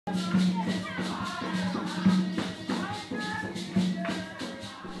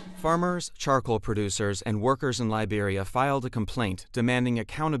Farmers, charcoal producers, and workers in Liberia filed a complaint demanding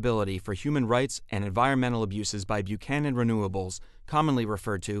accountability for human rights and environmental abuses by Buchanan Renewables, commonly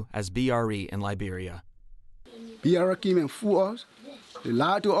referred to as BRE in Liberia. BRE came and fooled us, they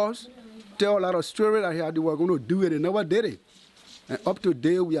lied to us, tell a lot of stories that they were going to do it, they never did it. And up to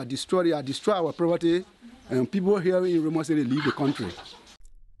date, we are destroyed our property, and people here in Remo say they leave the country.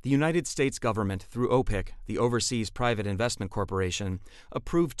 The United States government, through OPIC, the Overseas Private Investment Corporation,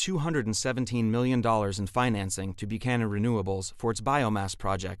 approved $217 million in financing to Buchanan Renewables for its biomass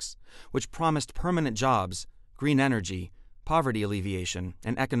projects, which promised permanent jobs, green energy, poverty alleviation,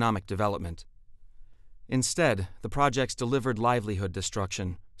 and economic development. Instead, the projects delivered livelihood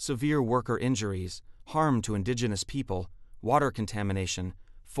destruction, severe worker injuries, harm to indigenous people, water contamination,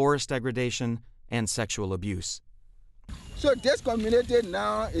 forest degradation, and sexual abuse. So this community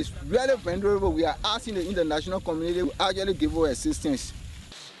now is very vulnerable. We are asking the international community to actually give us assistance.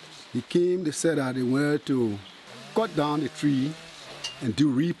 They came, they said that they wanted to cut down the tree and do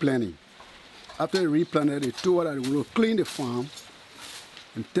replanting. After they replanted, they told us that they will clean the farm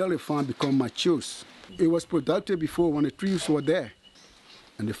until the farm become mature. It was productive before when the trees were there.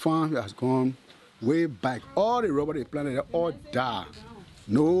 And the farm has gone way back. All the rubber they planted, they all died.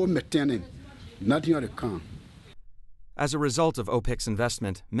 No maintaining, nothing on the come. As a result of OPIC's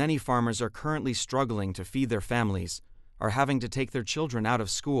investment, many farmers are currently struggling to feed their families, are having to take their children out of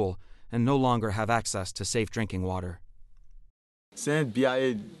school, and no longer have access to safe drinking water. Since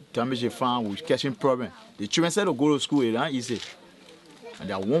BIA damaged the farm with catching problem, the children said to go to school, it's not easy. And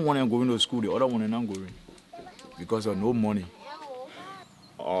that one of them going to school, the other one is not going because of no money.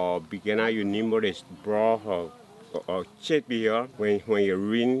 Buchanan Renewables brought a chip here. When you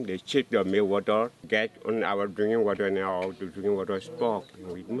rain, they check the mill water, get on our drinking water now, the drinking water stock.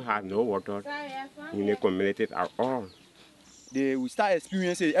 We don't have no water in the community at all. We start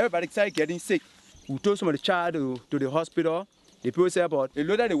experiencing, everybody started getting sick. We told some of the child to the hospital. The people said about, they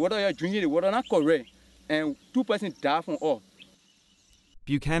looked at the water you're drinking, the water not correct. And 2 persons died from all.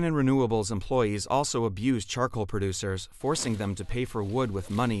 Buchanan Renewables employees also abused charcoal producers, forcing them to pay for wood with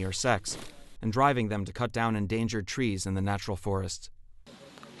money or sex, and driving them to cut down endangered trees in the natural forest.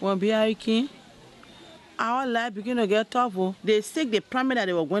 When BRE came, our life began to get tough. They stake the promise that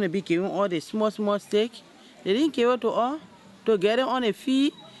they were going to be giving all the small stake. They didn't give it to all. To get it on a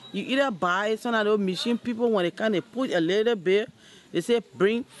fee, you either buy some of those machine people when they come, they put a little bit. They say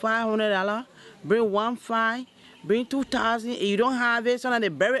bring $500, bring $1,500, bring $2,000. If you don't have it, some of they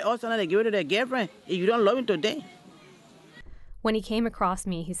bury it, or some of they give it to their girlfriend. If you don't love it today. When he came across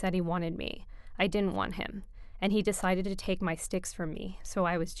me, he said he wanted me. I didn't want him, and he decided to take my sticks from me, so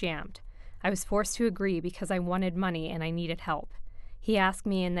I was jammed. I was forced to agree because I wanted money and I needed help. He asked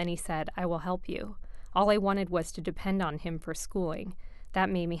me and then he said, "I will help you." All I wanted was to depend on him for schooling. That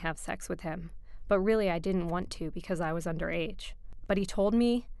made me have sex with him. But really I didn't want to because I was underage. But he told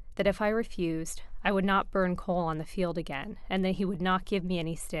me that if I refused, I would not burn coal on the field again, and that he would not give me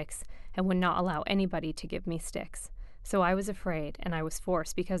any sticks and would not allow anybody to give me sticks. So I was afraid, and I was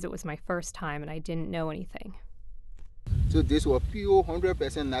forced because it was my first time and I didn't know anything. So this was pure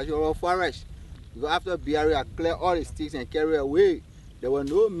 100% natural forest. Because after BRE had cleared all the sticks and carried away, there was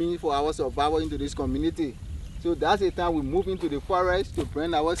no means for our survival into this community. So that's the time we moved into the forest to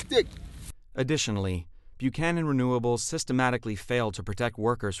bring our stick. Additionally, Buchanan Renewables systematically failed to protect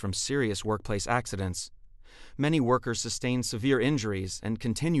workers from serious workplace accidents. Many workers sustain severe injuries and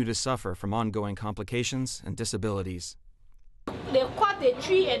continue to suffer from ongoing complications and disabilities. They cut the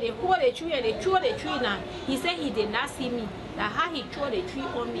tree and they hold the tree and they throw the tree now. He said he did not see me, that how he threw the tree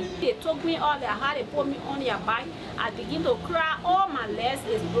on me. They took me all that, how they put me on their back. I begin to cry, all my legs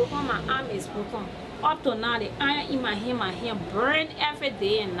is broken, my arm is broken. Up to now, the iron in my hand burned every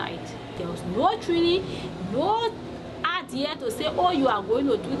day and night. There was no training, no idea to say, oh, you are going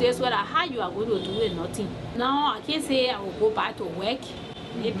to do this, whether how you are going to do it, nothing. Now I can't say I will go back to work.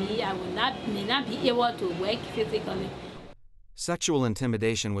 Maybe I may not be able to work physically. Sexual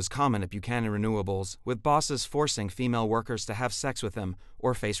intimidation was common at Buchanan Renewables, with bosses forcing female workers to have sex with them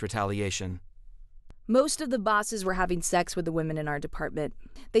or face retaliation. Most of the bosses were having sex with the women in our department.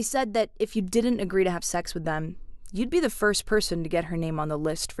 They said that if you didn't agree to have sex with them, you'd be the first person to get her name on the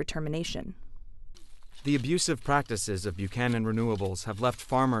list for termination. The abusive practices of Buchanan Renewables have left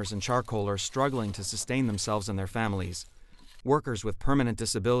farmers and charcoalers struggling to sustain themselves and their families. Workers with permanent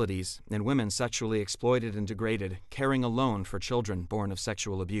disabilities and women sexually exploited and degraded, caring alone for children born of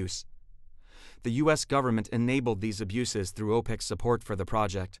sexual abuse. The U.S. government enabled these abuses through OPIC's support for the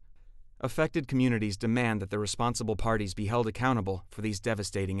project. Affected communities demand that the responsible parties be held accountable for these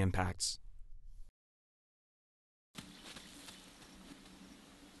devastating impacts.